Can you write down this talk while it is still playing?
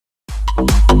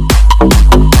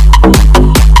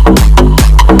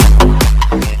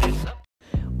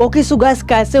Okay so guys,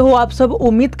 कैसे हो आप सब।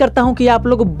 उम्मीद करता हूं कि आप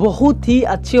लोग बहुत ही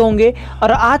अच्छे होंगे।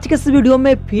 और आज के इस वीडियो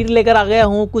में फिर लेकर आ गया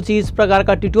हूं कुछ इस प्रकार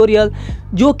का ट्यूटोरियल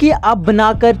जो कि आप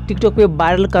बनाकर टिकटॉक पे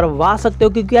वायरल करवा सकते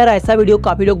हो। क्योंकि यार ऐसा वीडियो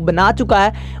काफ़ी लोग बना चुका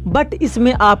है, बट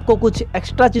इसमें आपको कुछ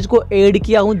एक्स्ट्रा चीज़ को ऐड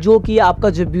किया हूँ जो कि आपका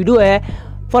जो वीडियो है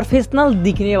प्रोफेशनल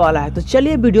दिखने वाला है। तो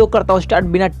चलिए वीडियो करता हूँ स्टार्ट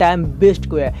बिना टाइम वेस्ट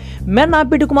हुए। मेरा नाम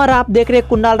पिंटू कुमार, आप देख रहे हैं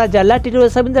कुणाल राजा ट्यूटोरियल।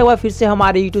 सभी जगह फिर से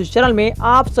हमारे यूट्यूब चैनल में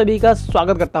आप सभी का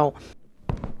स्वागत करता हूँ।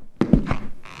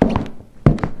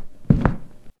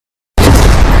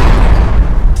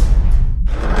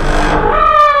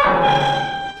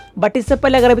 बट इससे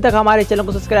पहले अगर अभी तक हमारे चैनल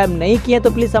को सब्सक्राइब नहीं किए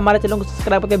तो प्लीज हमारे चैनल को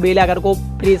सब्सक्राइब करके बेल आइकन को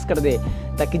प्रेस कर दे,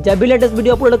 ताकि जब भी लेटेस्ट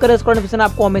वीडियो अपलोड करें उसका नोटिफिकेशन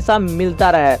आपको हमेशा मिलता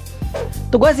रहे।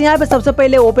 तो बस यहाँ पे सबसे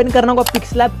पहले ओपन करना होगा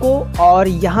पिक्सलैब को, और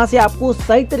यहाँ से आपको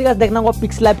सही तरीके से देखना होगा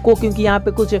पिक्सलैब को, क्योंकि यहाँ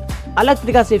पे कुछ अलग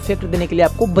तरीका से इफेक्ट देने के लिए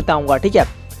आपको बताऊंगा, ठीक है।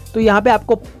 तो यहाँ पे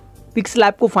आपको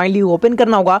पिक्सलैब को फाइनली ओपन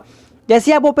करना होगा।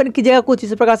 जैसे आप ओपन कीजिएगा कुछ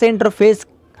इस प्रकार से इंटरफेस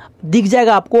दिख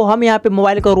जाएगा आपको। हम यहाँ पे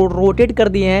मोबाइल को रोटेट कर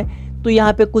दिए हैं तो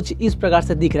यहाँ पे कुछ इस प्रकार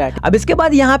से दिख रहा है। अब इसके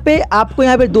बाद यहाँ पे आपको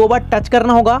यहाँ पे 2 बार टच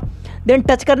करना होगा। देन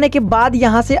टच करने के बाद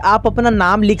यहाँ से आप अपना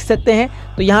नाम लिख सकते हैं।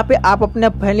 तो यहाँ पे आप अपना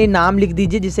पहले नाम लिख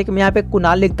दीजिए, जैसे कि मैं यहाँ पे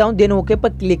कुणाल लिखता हूँ। देन ओके पर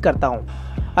क्लिक करता हूँ,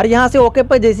 और यहाँ से ओके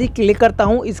पर जैसे ही क्लिक करता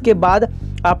हूँ इसके बाद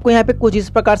आपको यहाँ पे कुछ इस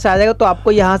प्रकार से आ जाएगा। तो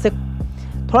आपको यहाँ से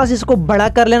थोड़ा सा इसको बड़ा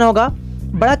कर लेना होगा।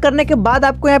 बड़ा करने के बाद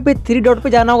आपको यहाँ पे 3 डॉट पे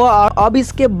जाना होगा, और अब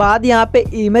इसके बाद यहाँ पे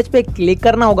इमेज पे क्लिक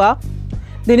करना होगा।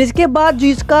 देन इसके बाद जो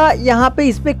इसका यहाँ पे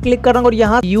इस पे क्लिक करना होगा, और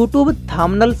यहाँ यूट्यूब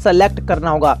थंबनेल सेलेक्ट करना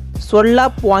होगा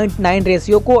 16:9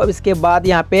 रेशियो को। अब इसके बाद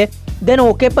यहाँ पे देन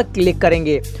ओके पर क्लिक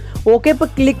करेंगे। ओके पर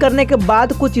क्लिक करने के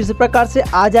बाद कुछ इस प्रकार से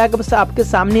आ जाएगा, बस आपके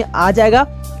सामने आ जाएगा।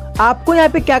 आपको यहाँ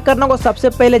पे क्या करना होगा, सबसे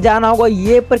पहले जाना होगा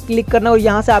ये पर क्लिक करना होगा।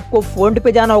 यहाँ से आपको फ़ॉन्ट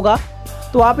पे जाना होगा।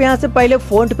 तो आप यहाँ से पहले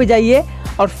फ़ॉन्ट पे जाइए,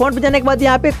 और फ़ॉन्ट पे जाने के बाद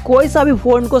यहाँ पे कोई सा भी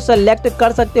फ़ॉन्ट को सेलेक्ट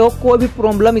कर सकते हो, कोई भी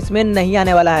प्रॉब्लम इसमें नहीं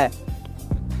आने वाला है।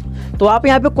 तो आप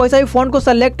यहाँ पे कोई सा भी फ़ॉन्ट को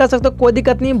सेलेक्ट कर सकते हो, कोई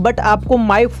दिक्कत नहीं। बट आपको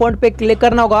माई फ़ॉन्ट पे क्लिक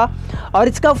करना होगा, और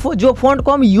इसका जो फ़ॉन्ट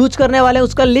को हम यूज करने वाले हैं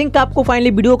उसका लिंक आपको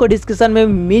फाइनली वीडियो को डिस्क्रिप्शन में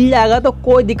मिल जाएगा। तो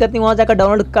कोई दिक्कत नहीं, वहाँ जाकर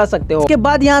डाउनलोड कर सकते हो। उसके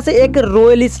बाद यहाँ से एक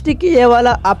रियलिस्टिक ये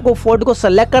वाला आपको फ़ॉन्ट को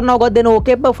सेलेक्ट करना होगा। देन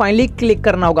ओके पर फाइनली क्लिक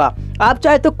करना होगा। आप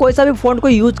चाहे तो कोई सा भी फ़ॉन्ट को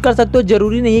यूज कर सकते हो,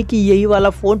 जरूरी नहीं कि यही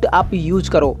वाला फ़ॉन्ट आप यूज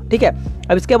करो, ठीक है।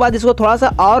 अब इसके बाद इसको थोड़ा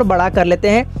सा और बड़ा कर लेते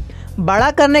हैं।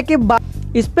 बड़ा करने के बाद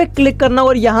इस पर क्लिक करना,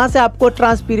 और यहाँ से आपको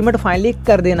ट्रांसपेरेंट फाइनली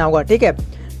कर देना होगा, ठीक है।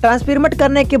 ट्रांसपेरेंट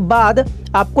करने के बाद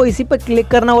आपको इसी पर क्लिक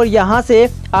करना, और यहाँ से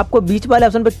आपको बीच वाले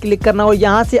ऑप्शन पर क्लिक करना, और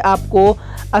यहाँ से आपको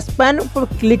स्पैन पर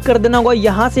क्लिक कर देना होगा।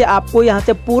 यहाँ से आपको यहाँ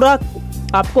से पूरा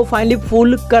आपको फाइनली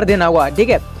फुल कर देना होगा, ठीक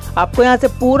है। आपको यहाँ से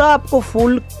पूरा आपको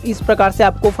फुल इस प्रकार से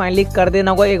आपको फाइनली कर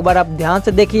देना होगा। एक बार आप ध्यान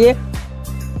से देखिए,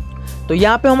 तो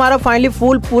यहाँ पे हमारा फाइनली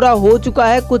फुल पूरा हो चुका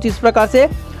है कुछ इस प्रकार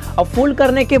से। अब फुल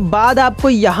करने के बाद आपको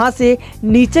यहाँ से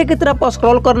नीचे की तरफ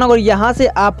स्क्रॉल करना होगा, और यहाँ से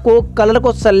आपको कलर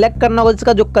को सेलेक्ट करना होगा,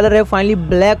 जिसका जो कलर है फाइनली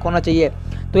ब्लैक होना चाहिए।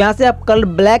 तो यहाँ से आप कलर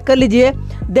ब्लैक कर लीजिए।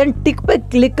 देन टिक पे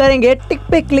क्लिक करेंगे। टिक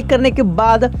पे क्लिक करने के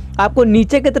बाद आपको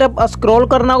नीचे की तरफ स्क्रॉल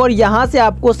करना होगा, और यहाँ से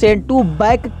आपको सेंड टू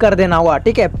बैक कर देना होगा,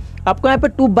 ठीक है। आपको यहाँ पे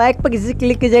टू बैक पर किसी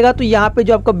क्लिक कीजिएगा तो यहाँ पे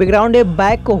जो आपका बैकग्राउंड है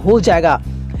बैक हो जाएगा।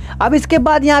 अब इसके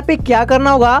बाद यहाँ पे क्या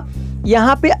करना होगा,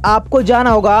 यहाँ पे आपको जाना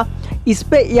होगा इस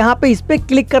पे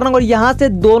क्लिक करना होगा, और यहाँ से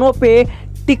दोनों पे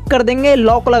टिक कर देंगे,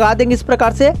 लॉक लगा देंगे इस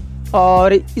प्रकार से।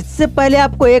 और इससे पहले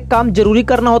आपको एक काम जरूरी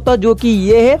करना होता है, जो कि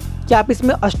ये है कि आप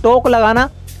इसमें स्टॉक लगाना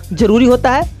जरूरी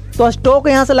होता है। तो स्टॉक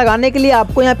यहाँ से लगाने के लिए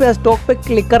आपको यहाँ पे स्टॉक पे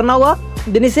क्लिक करना होगा।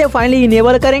 देन इसे फाइनली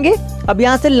इनेबल करेंगे। अब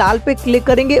यहाँ से लाल पे क्लिक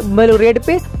करेंगे, रेड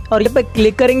पे, और ये पे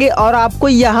क्लिक करेंगे, और आपको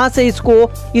यहाँ से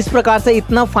इसको इस प्रकार से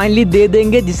इतना फाइनली दे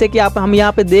देंगे, जिसे कि आप हम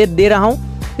यहाँ पे दे रहा हूँ।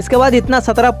 इसके बाद इतना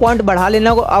 17 पॉइंट बढ़ा लेना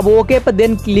होगा। अब ओके पर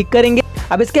देन क्लिक करेंगे।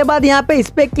 अब इसके बाद यहाँ पे इस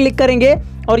पे क्लिक करेंगे,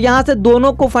 और यहाँ से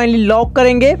दोनों को फाइनली लॉक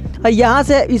करेंगे, और यहाँ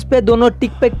से इस पे दोनों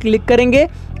टिक पे क्लिक करेंगे।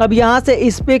 अब यहाँ से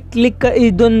इस पे क्लिक कर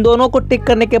दोनों को टिक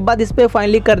करने के बाद इस पे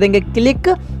फाइनली कर देंगे क्लिक।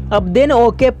 अब देन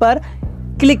ओके पर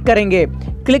क्लिक करेंगे।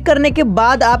 क्लिक करने के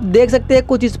बाद आप देख सकते हैं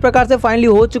कुछ इस प्रकार से फाइनली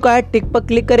हो चुका है। टिक पर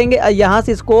क्लिक करेंगे, और यहाँ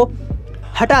से इसको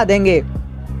हटा देंगे।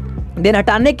 देन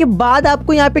हटाने के बाद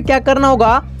आपको यहाँ पे क्या करना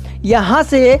होगा, यहाँ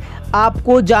से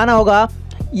आपको जाना होगा,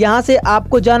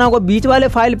 बीच वाले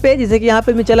फाइल पे, जैसे कि यहाँ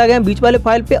पे मैं चला गया बीच वाले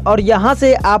फाइल पे, और यहाँ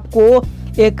से आपको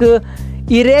एक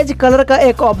इरेज कलर का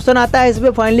एक ऑप्शन आता है, इस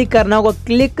पर फाइनली करना होगा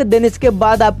क्लिक। देन इसके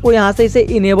बाद आपको यहाँ से इसे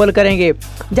इनेबल करेंगे।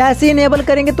 जैसे इनेबल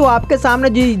करेंगे तो आपके सामने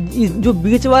जो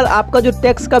बीच वाला आपका जो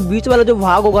टेक्स्ट का बीच वाला जो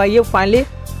भाग होगा ये फाइनली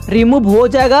रिमूव हो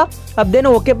जाएगा। अब देन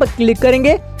ओके पर क्लिक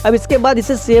करेंगे। अब इसके बाद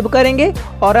इसे सेव करेंगे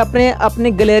और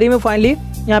अपने गैलरी में फाइनली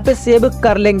यहाँ पे सेव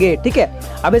कर लेंगे। ठीक है,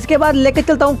 अब इसके बाद लेके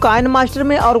चलता हूँ काइनमास्टर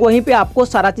में और वहीं पे आपको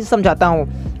सारा चीज समझाता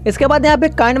हूँ। इसके बाद यहाँ पे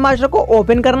काइनमास्टर को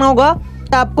ओपन करना होगा।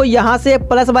 आपको यहाँ से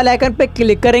प्लस वाले आइकन पे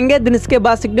क्लिक करेंगे, देन इसके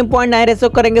बाद 16.9 रेशो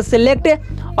करेंगे सिलेक्ट,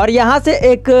 और यहाँ से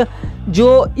एक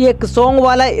जो एक सॉन्ग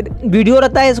वाला वीडियो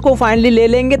रहता है इसको फाइनली ले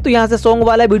लेंगे। तो यहाँ से सॉन्ग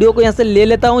वाला वीडियो को यहाँ से ले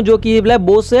लेता हूँ जो कि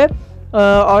बोस है।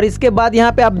 और इसके बाद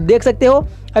यहाँ पे आप देख सकते हो,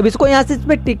 अब इसको यहाँ से इस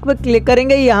पर टिक पे क्लिक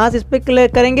करेंगे, यहाँ से इस पर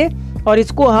क्लिक करेंगे और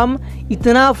इसको हम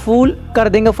इतना फुल कर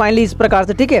देंगे फाइनली इस प्रकार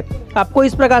से। ठीक है, आपको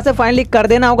इस प्रकार से फाइनली कर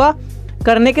देना होगा।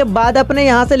 करने के बाद अपने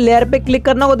यहाँ से लेयर पे क्लिक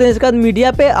करना होगा, इसके बाद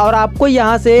मीडिया पे, और आपको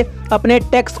यहाँ से अपने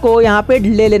टेक्स्ट को यहाँ पे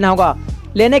ले लेना होगा।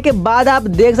 लेने के बाद आप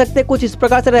देख सकते हैं कुछ इस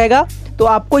प्रकार से रहेगा। तो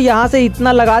आपको यहाँ से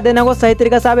इतना लगा देना होगा सही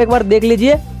तरीके से। आप एक बार देख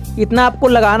लीजिए, इतना आपको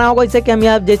लगाना होगा, जैसे कि हम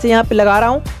यहाँ जैसे यहाँ पे लगा रहा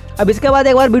हूँ। अब इसके बाद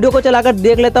एक बार वीडियो को चलाकर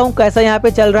देख लेता हूँ कैसा यहाँ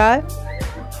पे चल रहा है।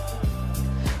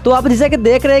 तो आप जैसे कि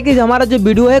देख रहे हैं कि हमारा जो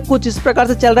वीडियो है कुछ इस प्रकार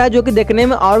से चल रहा है, जो कि देखने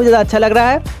में और भी ज़्यादा अच्छा लग रहा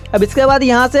है। अब इसके बाद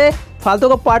यहाँ से फालतू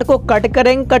का पार्ट को कट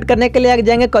करेंगे। कट करने के लिए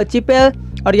जाएंगे कच्ची पे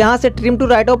और यहाँ से trim to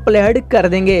right of play head कर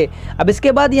देंगे। अब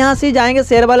इसके बाद यहाँ से जाएंगे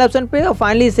शेयर वाले ऑप्शन पे और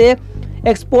फाइनली इसे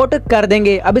एक्सपोर्ट कर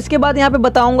देंगे। अब इसके बाद यहाँ पे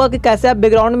बताऊंगा कि कैसे आप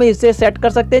बैकग्राउंड में इसे सेट कर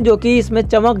सकते हैं, जो कि इसमें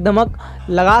चमक धमक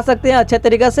लगा सकते हैं अच्छे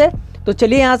तरीके से। तो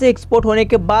चलिए यहाँ से एक्सपोर्ट होने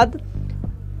के बाद,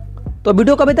 तो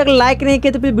वीडियो को अभी तक लाइक नहीं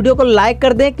किया तो फिर वीडियो को लाइक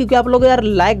कर दें, क्योंकि आप लोग यार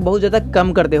लाइक बहुत ज़्यादा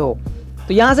कम करते हो।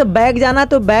 तो यहाँ से बैक जाना,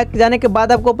 तो बैक जाने के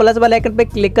बाद आपको प्लस वाले आइकन पे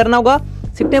क्लिक करना होगा,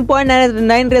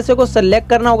 16.9 रेशो को सेलेक्ट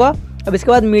करना होगा। अब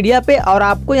इसके बाद मीडिया पे, और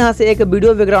आपको यहाँ से एक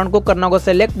वीडियो बैकग्राउंड को करना होगा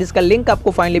सेलेक्ट, जिसका लिंक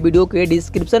आपको फाइनली वीडियो के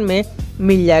डिस्क्रिप्शन में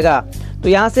मिल जाएगा। तो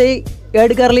यहाँ से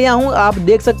ऐड कर लिया हूँ, आप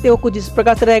देख सकते हो कुछ इस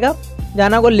प्रकार से रहेगा।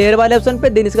 जाना होगा लेयर वाले ऑप्शन पे,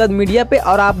 देन इसके बाद मीडिया पे,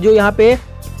 और आप जो यहाँ पे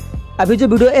अभी जो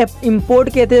वीडियो इंपोर्ट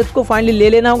किए थे उसको फाइनली ले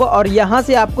लेना होगा। और यहाँ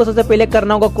से आपको सबसे पहले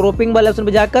करना होगा क्रॉपिंग वाले ऑप्शन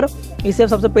पे जाकर इसे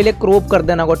सबसे पहले क्रॉप कर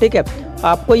देना होगा। ठीक है,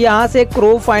 आपको यहाँ से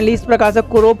क्रॉप फाइनली इस प्रकार से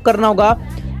क्रॉप करना होगा।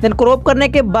 देन क्रॉप करने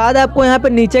के बाद आपको यहाँ पे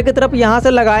नीचे की तरफ यहाँ से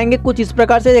लगाएंगे कुछ इस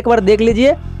प्रकार से, एक बार देख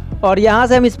लीजिए। और यहाँ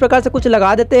से हम इस प्रकार से कुछ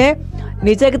लगा देते हैं।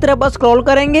 नीचे की तरफ बस स्क्रॉल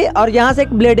करेंगे और यहाँ से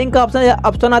एक ब्लेडिंग का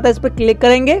ऑप्शन आता है, इस पर क्लिक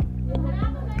करेंगे।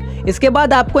 इसके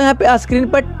बाद आपको यहाँ पे स्क्रीन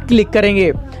पर क्लिक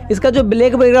करेंगे। इसका जो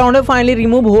ब्लैक बैकग्राउंड है फाइनली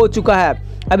रिमूव हो चुका है।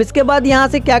 अब इसके बाद यहाँ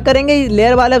से क्या करेंगे,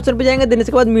 लेयर वाले ऑप्शन पे जाएंगे, देन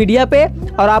इसके बाद मीडिया पे,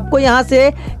 और आपको यहाँ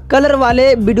से कलर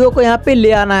वाले वीडियो को यहाँ पे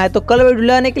ले आना है। तो कलर वीडियो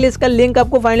लाने के लिए इसका लिंक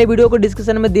आपको फाइनली वीडियो को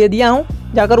डिस्क्रिप्शन में दे दिया हूँ,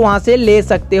 जाकर वहाँ से ले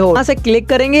सकते हो। यहाँ से क्लिक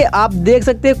करेंगे, आप देख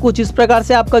सकते हैं कुछ इस प्रकार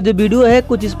से आपका जो वीडियो है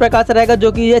कुछ इस प्रकार से रहेगा,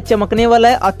 जो कि ये चमकने वाला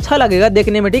है, अच्छा लगेगा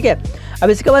देखने में। ठीक है, अब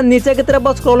इसके बाद नीचे की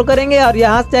तरफ स्क्रॉल करेंगे और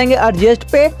यहाँ से जाएंगे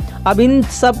एडजस्ट पे। अब इन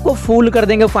सबको फुल कर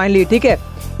देंगे फाइनली। ठीक है,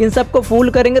 इन सबको फुल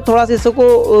करेंगे, थोड़ा सा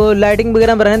इसको लाइटिंग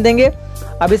वगैरह में रहने देंगे।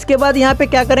 अब इसके बाद यहाँ पे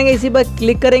क्या करेंगे, इसी पर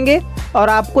क्लिक करेंगे और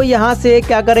आपको यहाँ से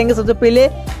क्या करेंगे, सबसे पहले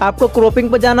आपको क्रॉपिंग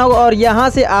पर जाना होगा और यहाँ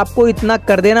से आपको इतना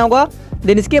कर देना होगा।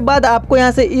 देन इसके बाद आपको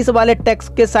यहाँ से इस वाले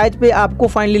टेक्स्ट के साइज पे आपको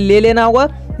फाइनली ले लेना होगा,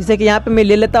 जैसे कि यहाँ पे मैं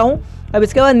ले लेता हूँ। अब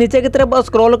इसके बाद नीचे की तरफ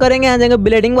स्क्रॉल करेंगे, यहाँ जाएंगे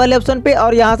ब्लेडिंग वाले ऑप्शन पे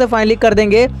और यहाँ से फाइनली कर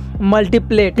देंगे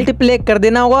मल्टीप्ले कर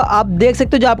देना होगा। आप देख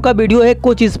सकते हो जो आपका वीडियो है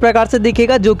कुछ इस प्रकार से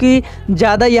दिखेगा, जो कि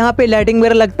ज़्यादा यहाँ पे लाइटिंग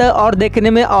वगैरह लगता है और देखने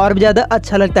में और भी ज़्यादा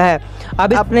अच्छा लगता है।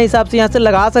 आप अपने हिसाब से यहाँ से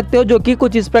लगा सकते हो, जो कि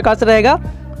कुछ इस प्रकार से रहेगा।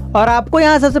 और आपको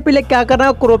यहाँ सबसे पहले क्या करना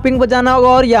होगा, क्रॉपिंग पर जाना होगा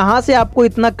और यहाँ से आपको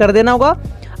इतना कर देना होगा।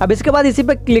 अब इसके बाद इसी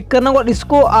पे क्लिक करना होगा और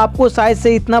इसको आपको साइज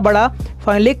से इतना बड़ा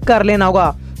फाइनली कर लेना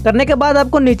होगा। करने के बाद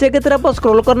आपको नीचे की तरफ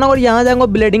स्क्रॉल करना होगा और यहाँ जाएंगे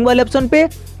ब्लेडिंग वाले ऑप्शन पे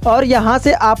और यहाँ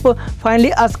से आप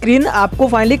फाइनली स्क्रीन आपको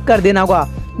फाइनली कर देना होगा।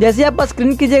 जैसे आप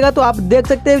स्क्रीन कीजिएगा तो आप देख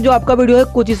सकते हैं जो आपका वीडियो है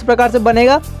कुछ इस प्रकार से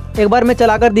बनेगा। एक बार मैं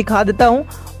चलाकर दिखा देता हूँ,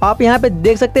 आप यहाँ पे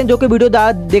देख सकते हैं, जो कि वीडियो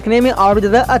देखने में और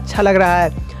ज़्यादा अच्छा लग रहा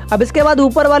है। अब इसके बाद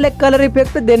ऊपर वाले कलर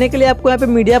इफेक्ट देने के लिए आपको यहाँ पे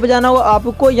मीडिया पे जाना होगा।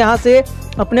 आपको यहाँ से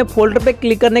अपने फोल्डर पे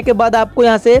क्लिक करने के बाद आपको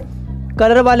यहाँ से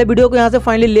कलर वाले वीडियो को यहाँ से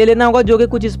फाइनली ले लेना होगा, जो कि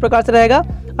कुछ इस प्रकार से रहेगा।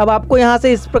 अब आपको यहाँ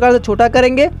से इस प्रकार से छोटा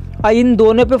करेंगे और इन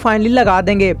दोनों पे फाइनली लगा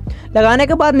देंगे। लगाने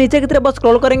के बाद नीचे की तरफ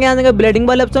स्क्रॉल करेंगे, यहाँ देंगे ब्लेडिंग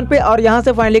वाले ऑप्शन पे और यहाँ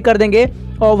से फाइनली कर देंगे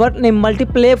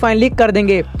मल्टीप्ले फाइनली कर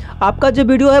देंगे। आपका जो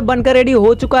वीडियो है बनकर रेडी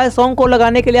हो चुका है। सॉन्ग को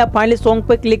लगाने के लिए आप फाइनली सॉन्ग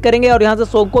पे क्लिक करेंगे और यहाँ से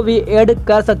सॉन्ग को भी ऐड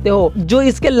कर सकते हो। जो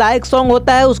इसके लाइक सॉन्ग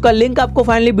होता है उसका लिंक आपको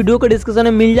फाइनली वीडियो के डिस्क्रिप्शन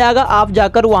में मिल जाएगा, आप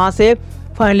जाकर वहाँ से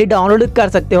फाइनली डाउनलोड कर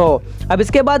सकते हो। अब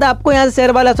इसके बाद आपको यहाँ से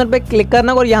शेयर वाले ऑप्शन पे क्लिक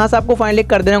करना होगा और यहाँ से आपको फाइनली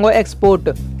कर देना होगा एक्सपोर्ट।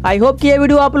 आई होप कि ये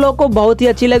वीडियो आप लोगों को बहुत ही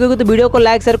अच्छी लगेगी, तो वीडियो को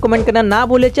लाइक शेयर कमेंट करना ना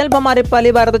भूले। चैनल पर हमारे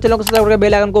पहली बार तो चैनल को सब्सक्राइब करके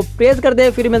बेल आइकन को प्रेस कर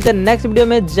दे। फिर मिलते हैं नेक्स्ट वीडियो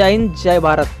में। जय हिंद, जय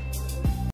भारत।